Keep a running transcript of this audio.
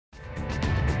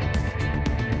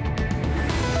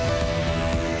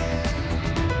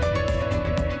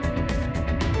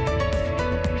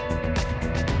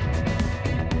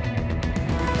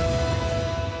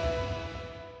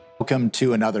Welcome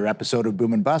to another episode of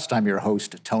Boom and Bust. I'm your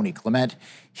host, Tony Clement,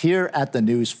 here at the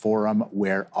News Forum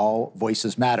where all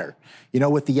voices matter. You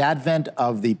know, with the advent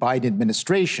of the Biden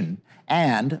administration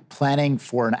and planning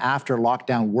for an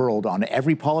after-lockdown world on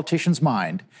every politician's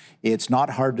mind, it's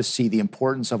not hard to see the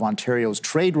importance of Ontario's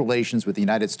trade relations with the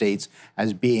United States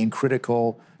as being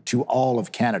critical to all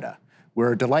of Canada.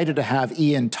 We're delighted to have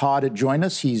Ian Todd join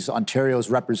us. He's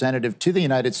Ontario's representative to the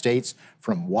United States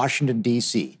from Washington,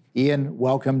 D.C. Ian,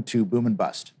 welcome to Boom and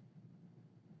Bust.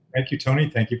 Thank you, Tony.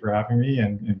 Thank you for having me,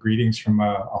 and greetings from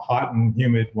a hot and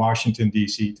humid Washington,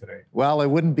 D.C. today. Well, it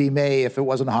wouldn't be May if it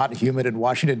wasn't hot and humid in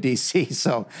Washington, D.C.,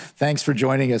 so thanks for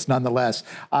joining us nonetheless.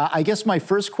 I guess my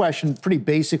first question, pretty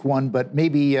basic one, but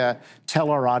maybe tell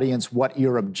our audience what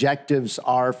your objectives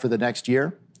are for the next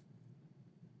year.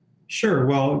 Sure.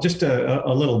 Well, just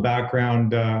a little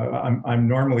background. I'm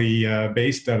normally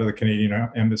based out of the Canadian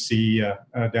Embassy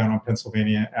down on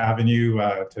Pennsylvania Avenue.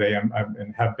 Today I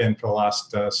have been for the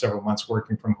last several months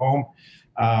working from home.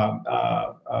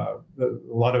 A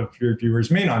lot of your viewers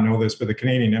may not know this, but the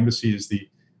Canadian Embassy is the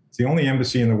only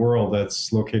embassy in the world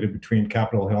that's located between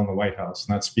Capitol Hill and the White House.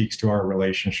 And that speaks to our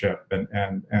relationship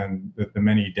and the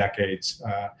many decades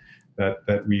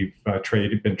that we've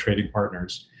been trading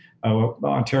partners.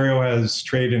 Ontario has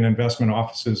trade and investment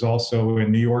offices also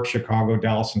in New York, Chicago,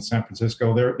 Dallas, and San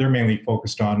Francisco. They're mainly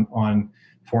focused on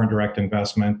foreign direct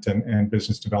investment and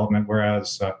business development,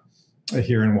 whereas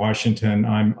here in Washington,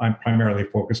 I'm primarily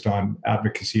focused on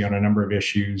advocacy on a number of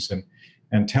issues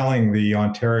and telling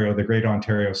the Great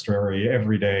Ontario story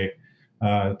every day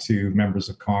to members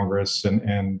of Congress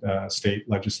and state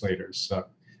legislators.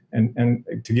 And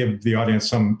to give the audience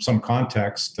some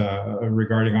context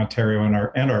regarding Ontario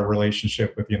and our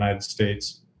relationship with the United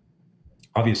States,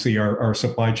 obviously our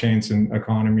supply chains and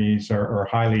economies are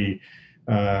highly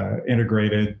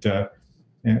integrated.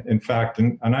 In fact,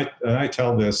 and I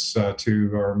tell this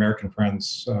to our American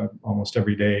friends almost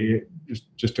every day,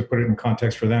 just to put it in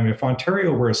context for them. If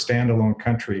Ontario were a standalone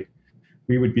country,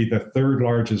 we would be the third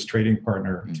largest trading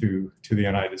partner to the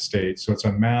United States. So it's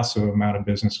a massive amount of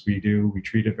business we do. We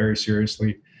treat it very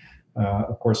seriously.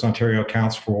 Of course, Ontario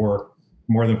accounts for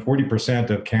more than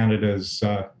 40% of Canada's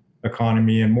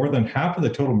economy, and more than half of the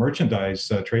total merchandise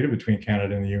traded between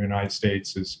Canada and the United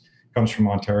States comes from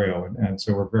Ontario. And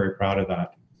so we're very proud of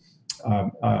that.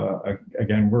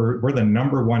 Again, we're the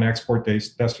number one export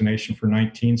destination for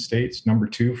 19 states, number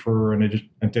two for an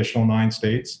additional 9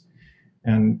 states.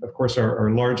 And of course,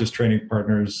 our largest trading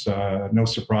partners, no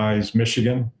surprise,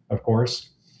 Michigan, of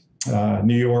course,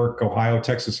 New York, Ohio,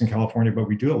 Texas, and California. But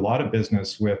we do a lot of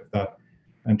business with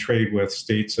and trade with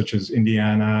states such as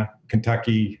Indiana,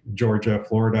 Kentucky, Georgia,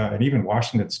 Florida, and even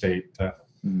Washington State.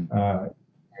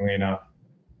 Enough.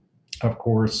 Of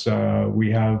course, we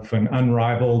have an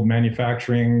unrivaled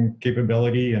manufacturing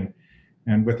capability,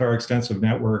 and with our extensive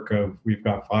network we've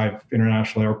got 5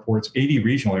 international airports, 80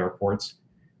 regional airports,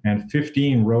 and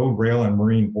 15 road, rail, and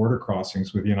marine border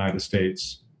crossings with the United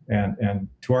States. And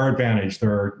to our advantage, there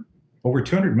are over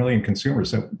 200 million consumers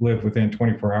that live within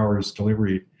 24 hours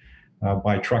delivery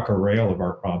by truck or rail of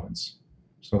our province.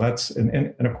 So that's,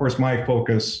 and of course, my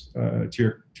focus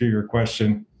to your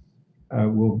question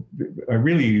will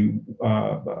really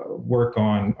work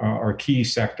on our key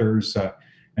sectors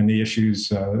and the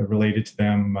issues related to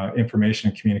them, information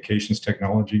and communications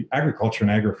technology, agriculture, and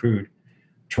agri-food.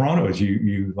 Toronto, as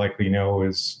you likely know,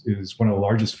 is one of the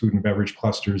largest food and beverage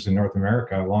clusters in North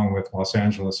America, along with Los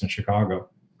Angeles and Chicago.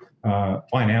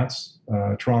 Finance,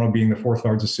 Toronto being the 4th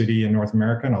largest city in North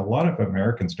America, and a lot of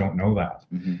Americans don't know that.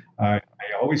 Mm-hmm. I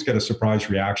always get a surprise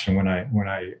reaction when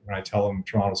I tell them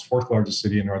Toronto's 4th largest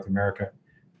city in North America.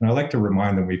 And I like to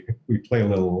remind them we play a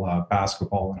little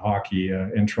basketball and hockey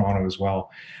in Toronto as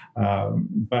well.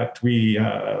 But we're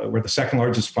the 2nd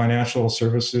largest financial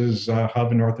services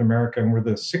hub in North America, and we're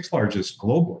the 6th largest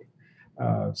globally.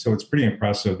 So it's pretty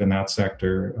impressive in that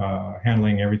sector,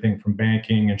 handling everything from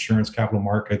banking, insurance, capital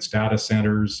markets, data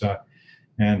centers,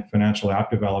 and financial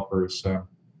app developers.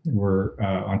 We're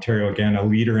Ontario, again, a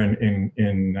leader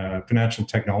in financial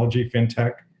technology,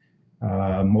 fintech,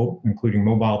 including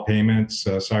mobile payments,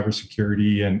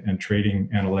 cybersecurity, and trading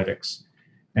analytics.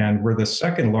 And we're the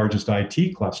 2nd largest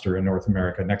IT cluster in North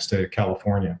America, next to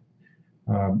California.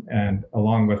 And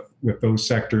along with those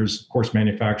sectors, of course,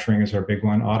 manufacturing is our big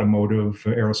one, automotive,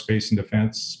 aerospace and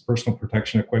defense, personal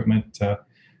protection equipment.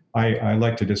 I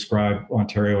like to describe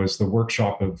Ontario as the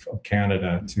workshop of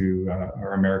Canada to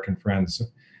our American friends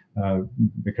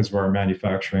because of our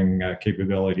manufacturing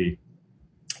capability.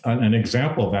 An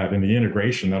example of that in the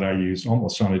integration that I use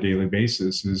almost on a daily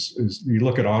basis is you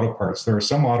look at auto parts. There are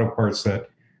some auto parts that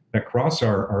that cross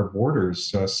our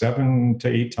borders 7 to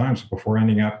 8 times before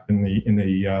ending up in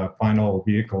the final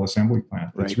vehicle assembly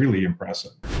plant. Right. It's really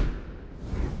impressive.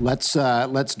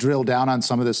 Let's drill down on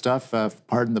some of this stuff.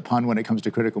 Pardon the pun when it comes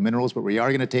to critical minerals, but we are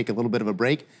going to take a little bit of a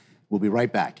break. We'll be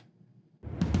right back.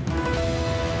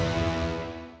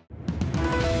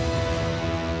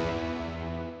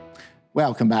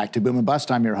 Welcome back to Boom and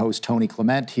Bust. I'm your host, Tony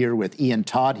Clement, here with Ian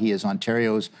Todd. He is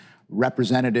Ontario's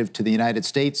representative to the United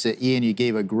States. Ian, you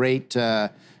gave a great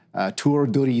tour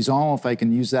d'horizon, if I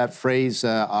can use that phrase,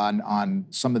 on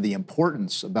some of the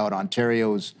importance about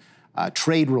Ontario's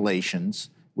trade relations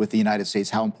with the United States,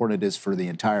 how important it is for the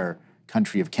entire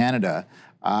country of Canada.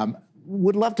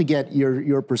 Would love to get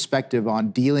your perspective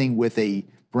on dealing with a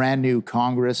brand new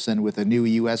Congress and with a new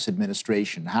U.S.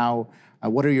 administration.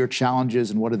 What are your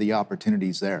challenges and what are the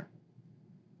opportunities there?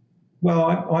 Well,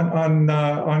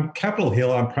 on Capitol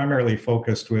Hill, I'm primarily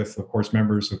focused with, of course,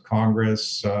 members of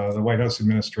Congress, the White House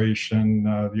administration,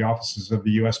 the offices of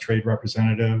the U.S. Trade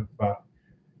Representative,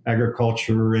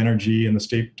 Agriculture, Energy, and the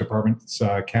State Department's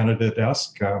Canada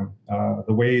desk, the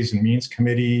Ways and Means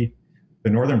Committee, the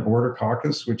Northern Border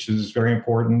Caucus, which is very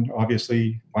important,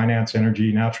 obviously, Finance,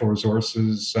 Energy, Natural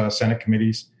Resources, Senate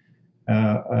committees.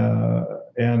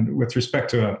 And with respect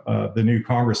to the new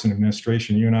Congress and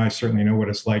administration, you and I certainly know what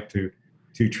it's like to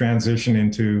transition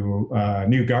into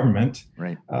new government.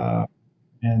 Right.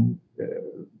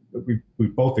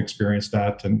 We've both experienced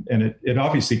that, and it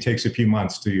obviously takes a few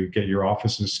months to get your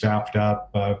offices staffed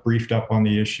up, briefed up on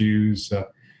the issues,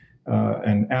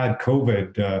 and add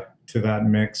COVID to that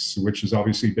mix, which has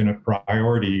obviously been a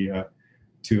priority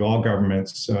to all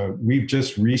governments. We've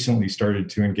just recently started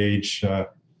to engage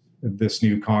this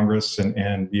new Congress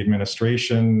and the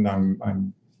administration.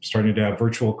 I'm starting to have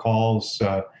virtual calls.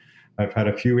 I've had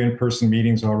a few in-person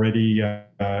meetings already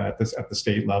at the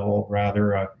state level,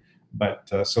 rather.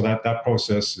 So that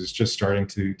process is just starting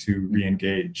to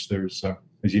re-engage. There's,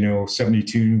 as you know,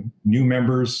 72 new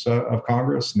members of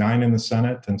Congress, 9 in the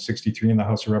Senate and 63 in the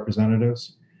House of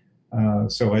Representatives.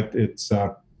 So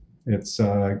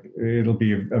it'll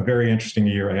be a very interesting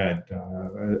year ahead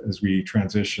as we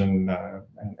transition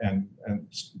and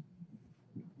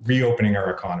reopening our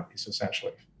economies,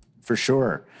 essentially. For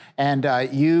sure. And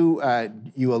you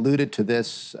alluded to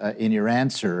this in your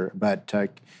answer, but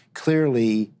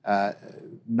clearly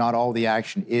not all the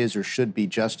action is or should be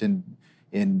just in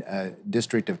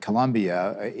District of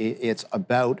Columbia. It's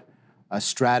about a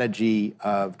strategy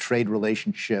of trade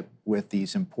relationship with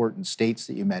these important states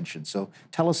that you mentioned. So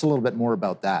tell us a little bit more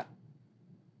about that.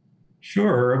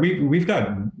 Sure. We've got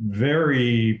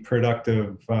very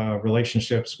productive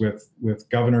relationships with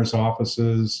governors'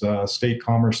 offices, state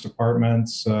commerce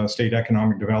departments, state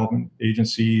economic development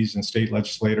agencies, and state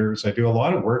legislators. I do a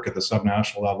lot of work at the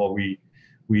subnational level.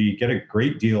 We get a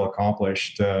great deal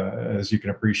accomplished, as you can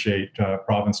appreciate,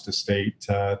 province to state.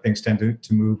 Things tend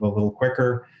to move a little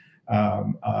quicker.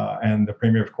 And the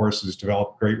Premier, of course, has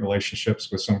developed great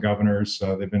relationships with some governors.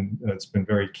 It's been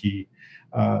very key.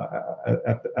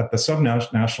 At the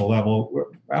subnational level,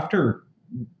 after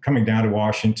coming down to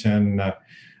Washington,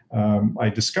 I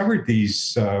discovered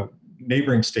these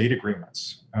neighboring state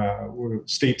agreements,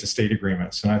 state-to-state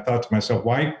agreements. And I thought to myself,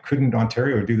 why couldn't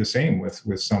Ontario do the same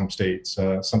with some states,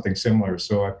 something similar?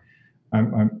 So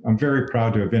I'm very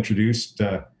proud to have introduced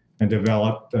and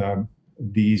developed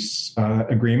these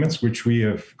agreements, which we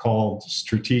have called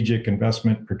Strategic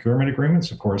Investment Procurement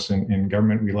Agreements. Of course, in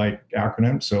government, we like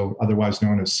acronyms, so otherwise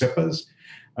known as SIPAs.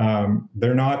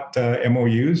 They're not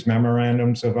MOUs,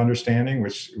 Memorandums of Understanding,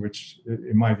 which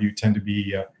in my view tend to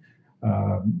be,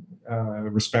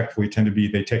 respectfully tend to be,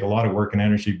 they take a lot of work and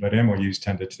energy, but MOUs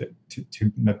tend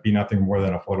to be nothing more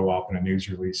than a photo op and a news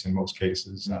release in most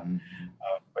cases.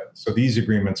 So these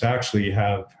agreements actually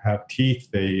have teeth.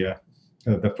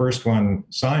 The first one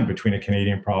signed between a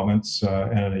Canadian province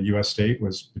and a U.S. state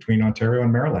was between Ontario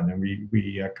and Maryland, and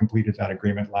we completed that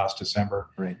agreement last December.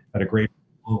 Right. At a great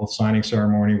little signing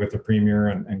ceremony with the Premier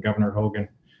and Governor Hogan.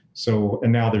 So,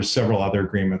 and now there's several other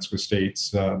agreements with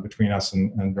states between us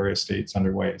and various states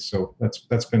underway. So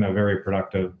that's been a very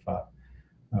productive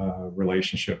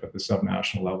relationship at the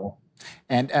subnational level.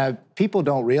 And people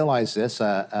don't realize this,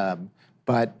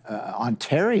 but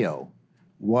Ontario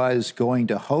was going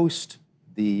to host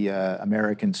the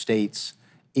American states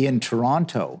in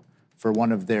Toronto for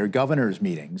one of their governors'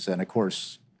 meetings. And of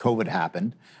course, COVID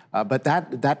happened. But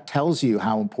that tells you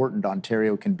how important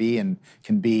Ontario can be and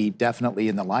can be definitely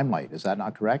in the limelight. Is that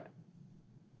not correct?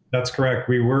 That's correct.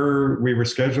 We were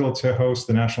scheduled to host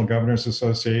the National Governors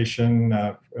Association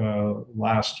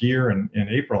last year in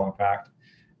April, in fact.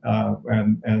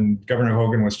 And Governor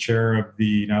Hogan was chair of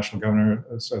the National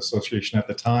Governors Association at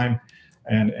the time,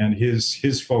 and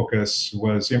his focus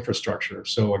was infrastructure.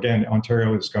 So again,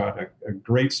 Ontario has got a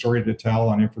great story to tell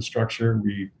on infrastructure.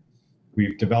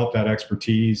 We've developed that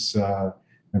expertise,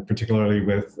 and particularly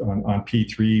on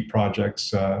P3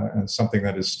 projects, and something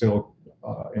that is still,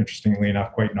 interestingly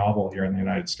enough, quite novel here in the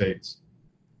United States.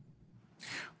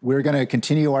 We're going to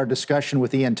continue our discussion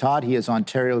with Ian Todd. He is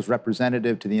Ontario's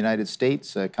representative to the United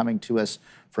States, coming to us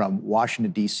from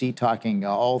Washington, D.C., talking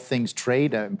all things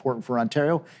trade, important for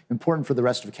Ontario, important for the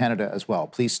rest of Canada as well.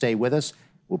 Please stay with us.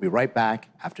 We'll be right back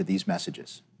after these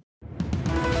messages.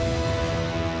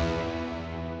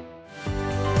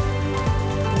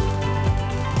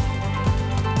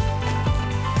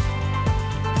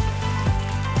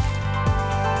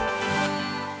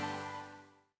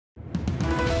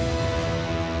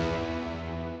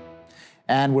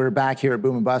 And we're back here at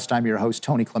Boom and Bust. I'm your host,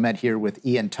 Tony Clement, here with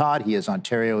Ian Todd. He is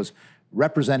Ontario's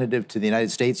representative to the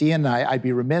United States. Ian, I'd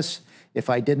be remiss if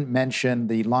I didn't mention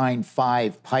the Line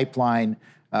 5 pipeline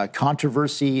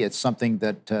controversy. It's something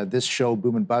that this show,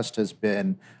 Boom and Bust, has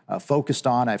been focused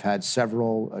on. I've had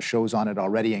several shows on it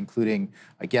already, including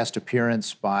a guest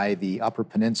appearance by the Upper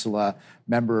Peninsula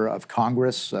member of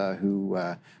Congress who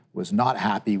was not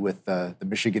happy with the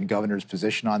Michigan governor's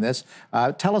position on this.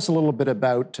 Tell us a little bit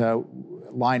about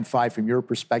Line 5 from your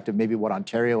perspective, maybe what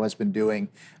Ontario has been doing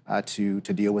to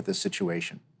deal with this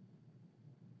situation.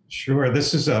 Sure.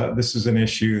 This is an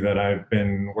issue that I've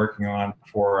been working on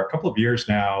for a couple of years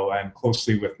now, and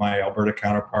closely with my Alberta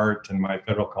counterpart and my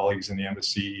federal colleagues in the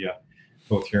embassy,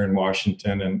 both here in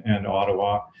Washington and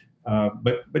Ottawa.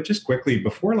 But just quickly,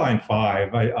 before Line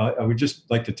 5, I would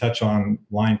just like to touch on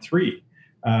Line 3.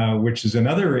 Which is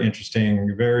another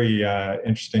interesting, very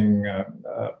interesting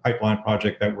pipeline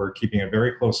project that we're keeping a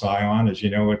very close eye on. As you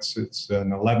know, it's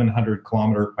an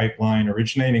 1,100-kilometer pipeline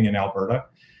originating in Alberta,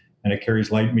 and it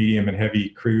carries light, medium, and heavy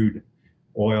crude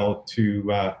oil to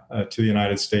the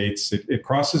United States. It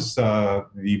crosses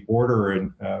the border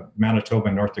in Manitoba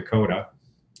and North Dakota,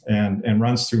 and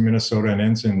runs through Minnesota and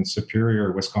ends in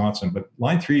Superior, Wisconsin. But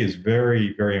Line 3 is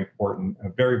very, very important, a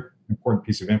very important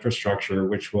piece of infrastructure,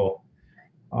 which will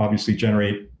obviously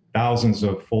generate thousands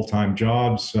of full-time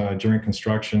jobs during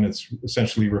construction. It's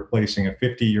essentially replacing a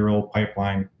 50-year-old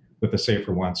pipeline with a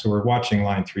safer one. So we're watching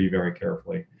Line 3 very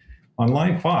carefully. On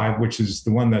Line 5, which is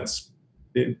the one that's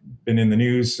been in the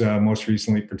news most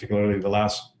recently, particularly the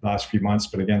last few months,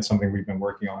 but again, something we've been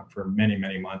working on for many,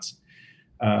 many months.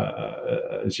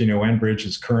 As you know, Enbridge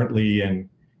is currently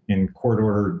in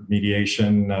court-ordered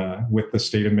mediation with the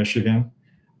state of Michigan.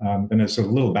 And as a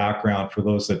little background for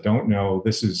those that don't know,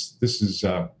 this is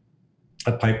a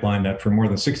pipeline that for more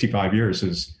than 65 years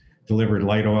has delivered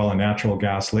light oil and natural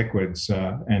gas liquids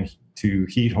and to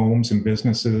heat homes and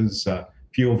businesses,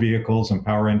 fuel vehicles and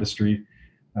power industry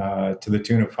to the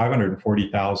tune of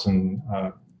 540,000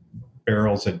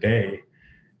 barrels a day.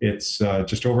 It's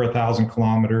just over 1,000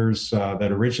 kilometers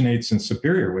that originates in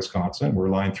Superior, Wisconsin, where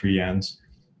Line 3 ends.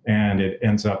 And it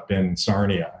ends up in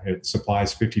Sarnia. It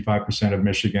supplies 55% of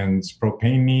Michigan's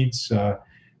propane needs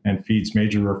and feeds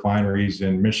major refineries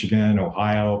in Michigan,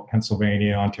 Ohio,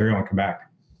 Pennsylvania, Ontario, and Quebec.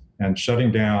 And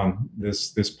shutting down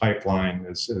this pipeline,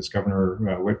 as Governor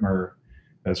Whitmer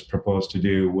has proposed to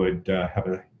do, would have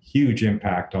a huge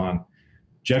impact on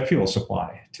jet fuel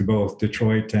supply to both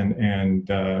Detroit and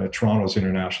Toronto's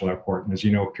International Airport. And as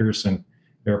you know, Pearson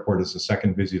Airport is the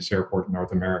second busiest airport in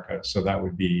North America. So that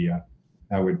would be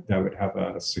that would have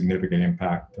a significant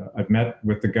impact. I've met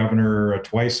with the governor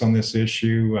twice on this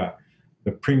issue.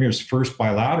 The premier's first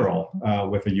bilateral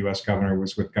with a U.S. governor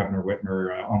was with Governor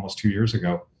Whitmer almost 2 years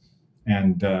ago,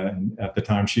 and at the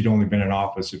time she'd only been in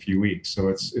office a few weeks. So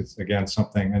it's again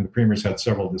something, and the premier's had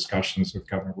several discussions with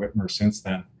Governor Whitmer since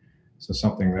then. So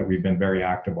something that we've been very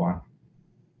active on.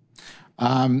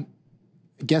 I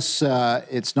guess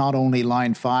it's not only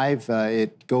Line 5,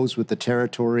 it goes with the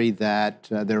territory that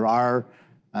there are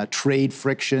trade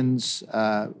frictions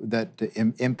that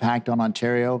impact on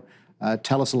Ontario.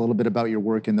 Tell us a little bit about your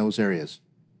work in those areas.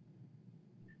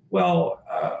 Well,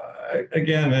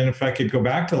 again, and if I could go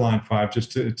back to Line 5,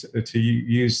 just to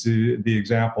use the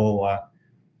example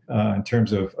in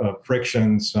terms of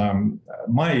frictions,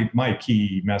 my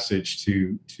key message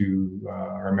to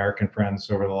our American friends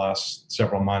over the last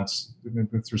several months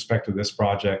with respect to this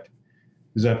project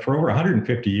is that for over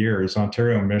 150 years,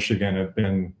 Ontario and Michigan have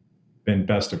been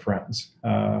best of friends.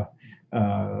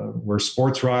 We're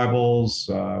sports rivals,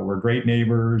 we're great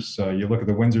neighbors. You look at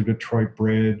the Windsor-Detroit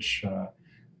Bridge,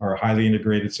 our highly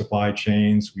integrated supply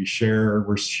chains. We're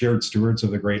shared stewards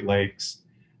of the Great Lakes.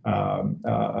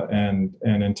 and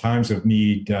in times of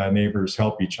need, neighbors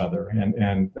help each other,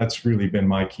 and that's really been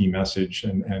my key message.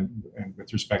 And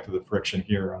with respect to the friction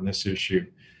here on this issue,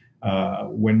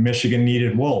 when Michigan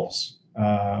needed wolves,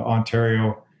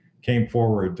 Ontario came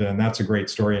forward, and that's a great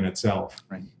story in itself.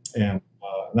 Right. And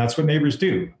that's what neighbors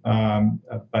do.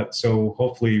 But so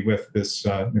hopefully, with this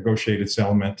negotiated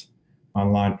settlement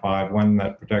on Line 5, one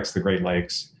that protects the Great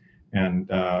Lakes, and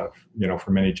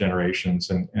for many generations,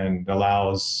 and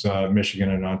allows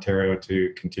Michigan and Ontario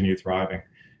to continue thriving.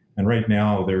 And right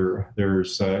now,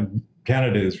 there's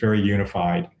Canada is very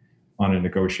unified on a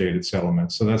negotiated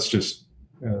settlement. So that's just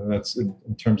that's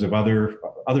in terms of other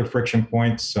friction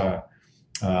points.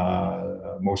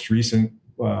 Most recent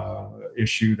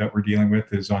issue that we're dealing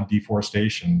with is on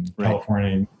deforestation. Right.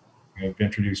 California have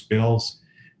introduced bills,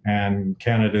 and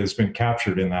Canada has been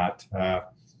captured in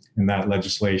that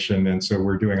legislation. And so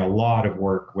we're doing a lot of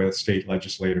work with state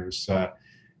legislators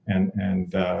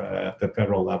and at the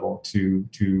federal level to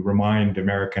remind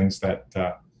Americans that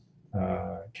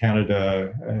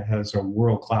Canada has a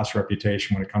world-class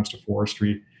reputation when it comes to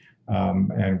forestry,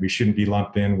 and we shouldn't be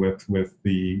lumped in with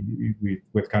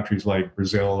countries like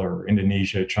Brazil or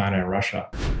Indonesia, China, and Russia.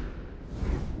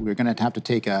 We're going to have to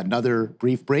take another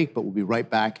brief break, but we'll be right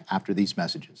back after these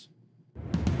messages.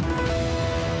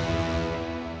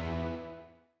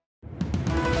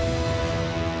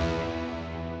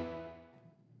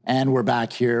 And we're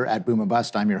back here at Boom and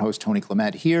Bust. I'm your host, Tony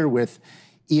Clement, here with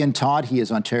Ian Todd. He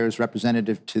is Ontario's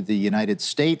representative to the United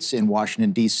States in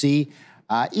Washington, D.C.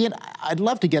 Ian, I'd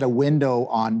love to get a window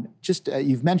on just,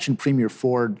 you've mentioned Premier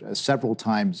Ford several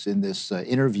times in this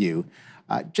interview.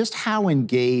 Just how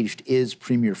engaged is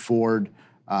Premier Ford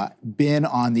been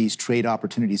on these trade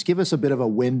opportunities? Give us a bit of a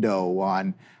window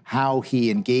on how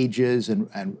he engages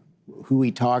and who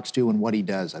he talks to and what he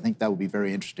does. I think that would be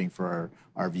very interesting for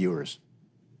our viewers.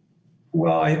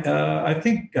 Well, I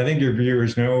think your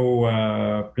viewers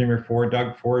know Premier Ford.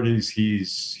 Doug Ford. He's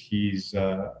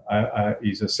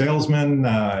a salesman.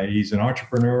 He's an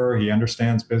entrepreneur. He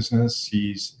understands business.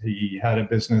 He had a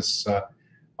business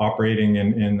operating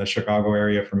in the Chicago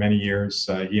area for many years.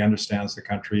 He understands the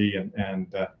country,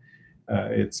 and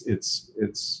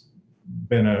it's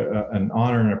been an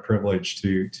honor and a privilege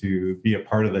to be a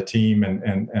part of the team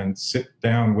and sit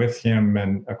down with him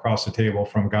and across the table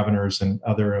from governors and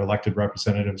other elected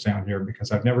representatives down here,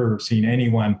 because I've never seen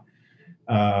anyone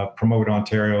promote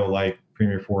Ontario like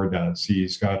Premier Ford does.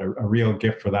 He's got a real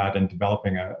gift for that, and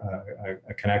developing a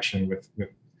connection with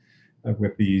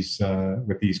these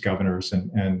governors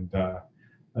and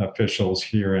officials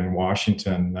here in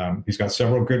Washington. He's got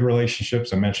several good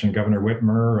relationships. I mentioned Governor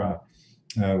Whitmer.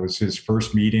 Was his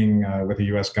first meeting with a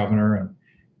U.S. governor,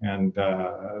 and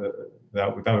that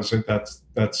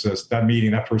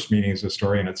first meeting is a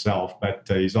story in itself. But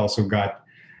he's also got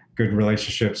good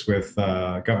relationships with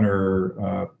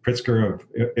Governor Pritzker of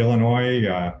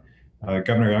Illinois,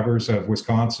 Governor Evers of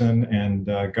Wisconsin, and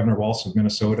Governor Walz of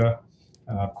Minnesota.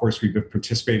 Of course, we've been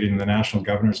participating in the National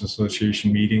Governors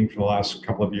Association meeting for the last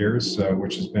couple of years,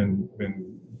 which has been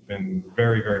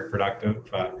very, very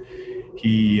productive.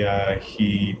 He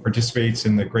participates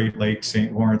in the Great Lakes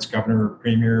St. Lawrence Governor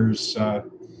Premiers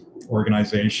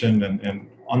organization, and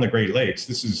on the Great Lakes,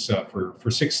 this is for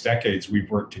 6 decades we've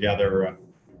worked together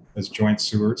as joint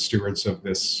stewards of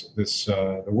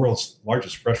the world's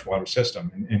largest freshwater system,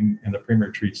 and the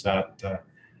Premier treats that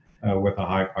with a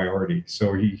high priority.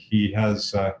 So he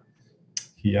has over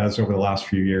the last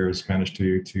few years managed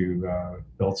to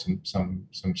build some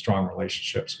strong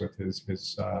relationships with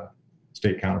his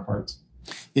state counterparts.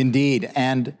 Indeed.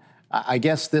 And I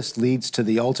guess this leads to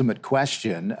the ultimate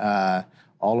question.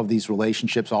 All of these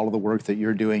relationships, all of the work that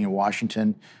you're doing in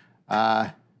Washington,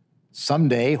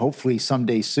 someday, hopefully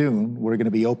someday soon, we're going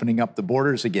to be opening up the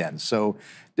borders again. So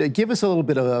give us a little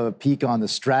bit of a peek on the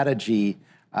strategy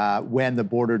when the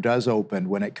border does open,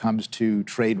 when it comes to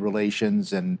trade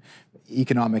relations and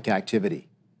economic activity.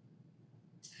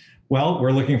 Well,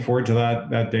 we're looking forward to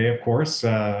that day, of course.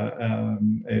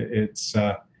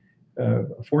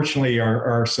 Fortunately,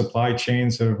 our supply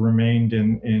chains have remained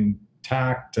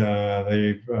intact.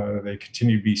 They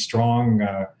continue to be strong.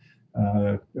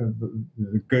 The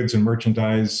goods and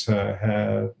merchandise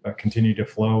have continued to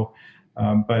flow.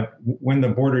 But when the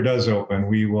border does open,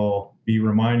 we will be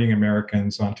reminding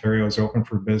Americans Ontario is open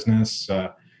for business.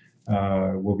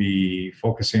 We'll be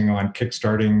focusing on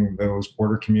kickstarting those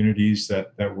border communities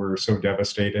that were so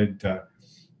devastated,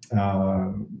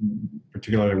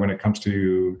 particularly when it comes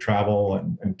to travel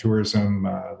and tourism,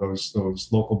 those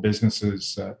local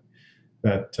businesses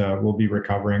that will be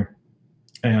recovering.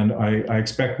 And I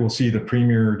expect we'll see the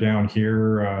Premier down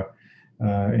here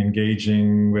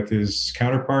engaging with his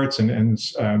counterparts and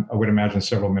I would imagine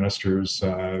several ministers,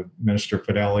 Minister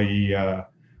Fedeli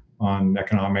on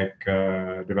economic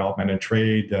development and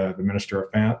trade, the Minister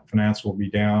of Finance will be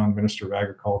down, Minister of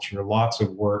Agriculture, lots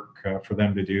of work for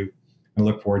them to do. I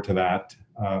look forward to that.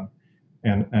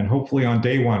 And hopefully on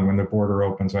day one, when the border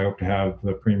opens, I hope to have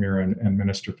the Premier and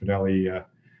Minister Fedeli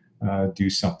do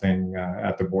something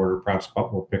at the border. Perhaps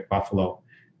we'll pick Buffalo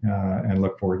and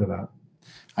look forward to that.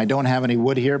 I don't have any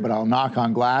wood here, but I'll knock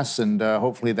on glass, and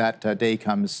hopefully that day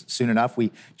comes soon enough.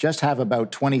 We just have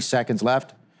about 20 seconds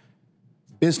left.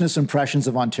 Business impressions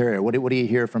of Ontario. What do you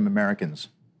hear from Americans?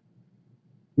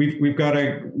 We've got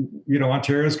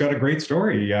Ontario's got a great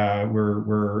story.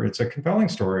 It's a compelling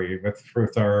story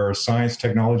with our science,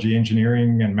 technology,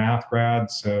 engineering, and math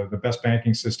grads, the best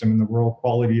banking system in the world,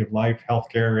 quality of life,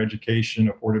 healthcare,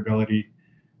 education, affordability.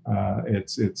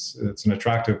 It's an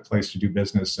attractive place to do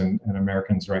business, and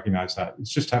Americans recognize that. You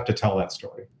just have to tell that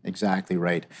story. Exactly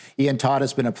right. Ian Todd,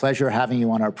 it's been a pleasure having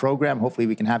you on our program. Hopefully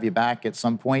we can have you back at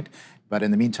some point. But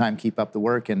in the meantime, keep up the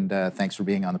work, and thanks for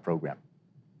being on the program.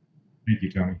 Thank you,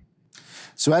 Tony.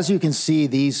 So as you can see,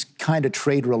 these kind of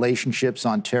trade relationships,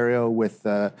 Ontario with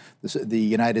the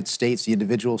United States, the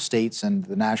individual states and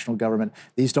the national government,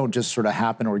 these don't just sort of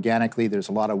happen organically. There's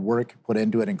a lot of work put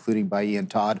into it, including by Ian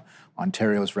Todd,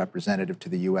 Ontario's representative to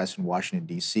the U.S. in Washington,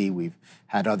 D.C. We've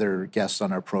had other guests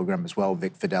on our program as well,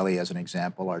 Vic Fedeli as an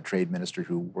example, our trade minister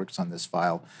who works on this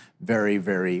file very,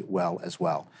 very well as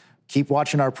well. Keep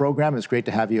watching our program. It's great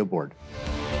to have you aboard.